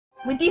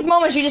With these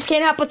moments, you just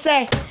can't help but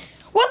say,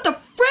 what the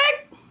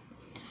frick?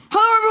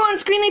 Hello everyone,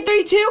 it's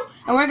Greenleaf32,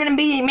 and we're gonna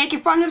be making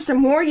fun of some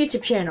more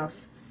YouTube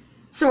channels.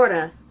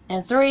 Sorta.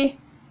 And 3,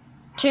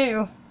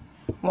 2,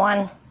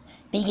 1,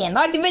 begin.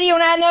 Like the video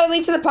and add another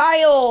link to the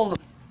pile.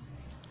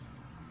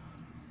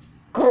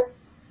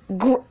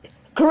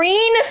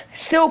 Green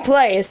still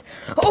plays.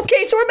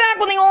 Okay, so we're back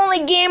with the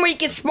only game where you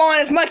can spawn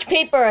as much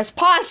paper as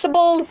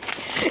possible.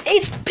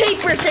 It's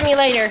Paper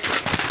Simulator.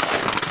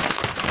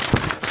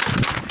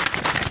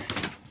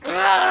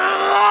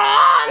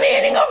 I'm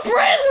eating a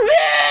frisbee!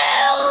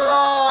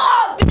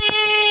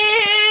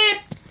 Beep!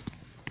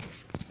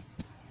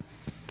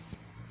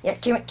 Yeah,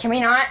 can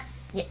we not?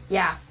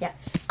 Yeah.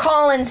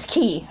 Colin's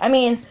key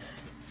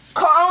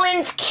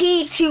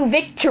to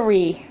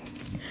victory.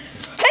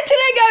 And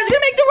today, guys, we're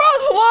gonna make the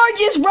world's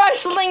largest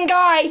wrestling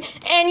guy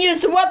and use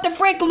the What the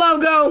Frick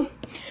logo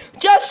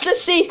just to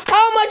see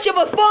how much of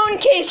a phone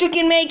case we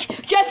can make.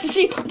 Just to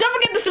see. Don't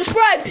forget to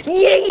subscribe.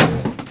 Yay!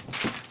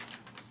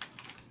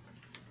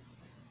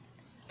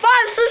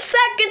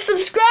 5-second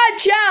subscribe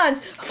challenge.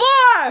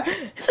 4,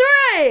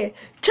 3,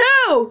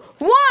 2,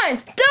 1,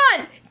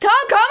 done.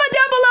 Comment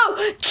down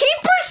below.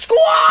 Keeper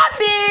squad.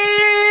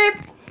 Beep.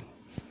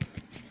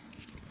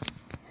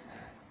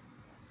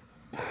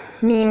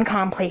 Meme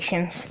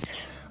compilations.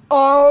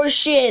 Oh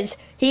shiz.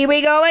 Here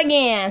we go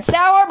again.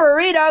 Sour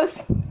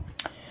burritos.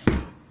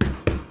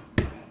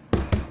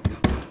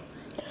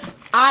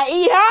 I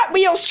eat Hot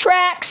Wheels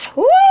tracks.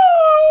 Woo!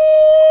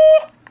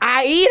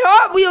 I eat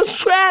Hot Wheels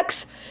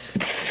tracks.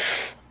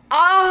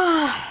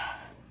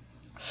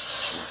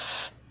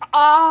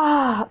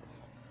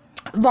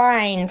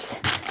 Vines.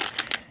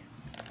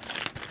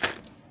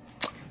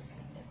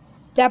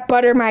 That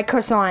buttered my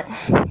croissant.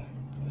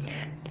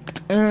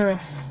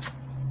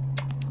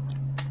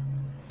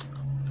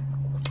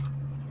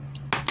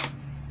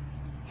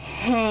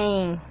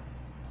 Hang.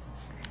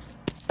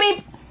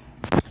 Beep.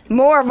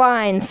 More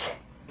vines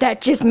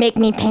that just make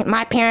me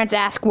my parents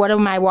ask, what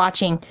am I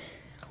watching?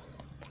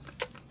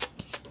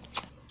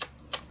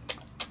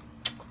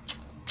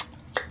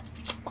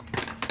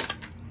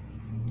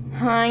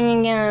 Hang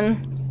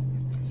again.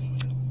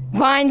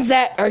 Vines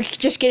that are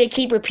just gonna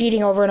keep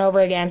repeating over and over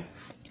again.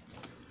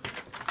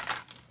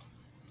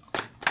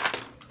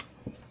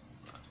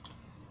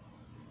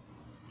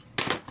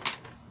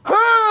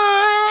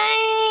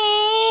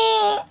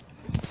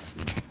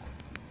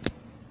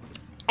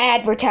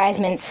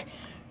 Advertisements.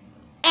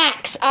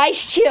 Axe,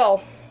 ice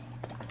chill.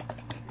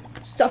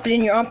 Stuff it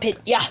in your armpit.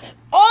 Yeah.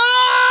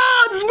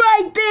 Oh, it's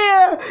right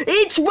there.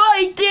 It's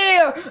right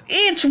there.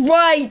 It's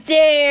right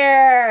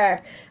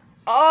there.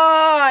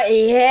 Oh,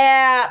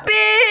 yeah.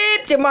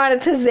 Beep.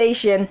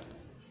 Demonetization.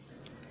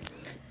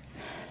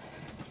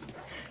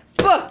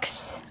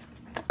 Books.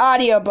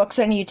 Audio books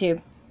on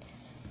YouTube.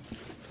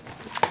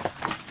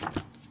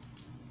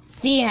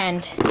 The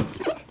end.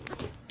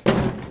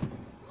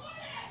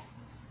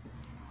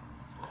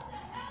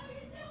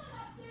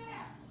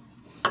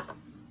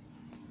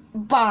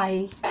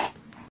 Bye.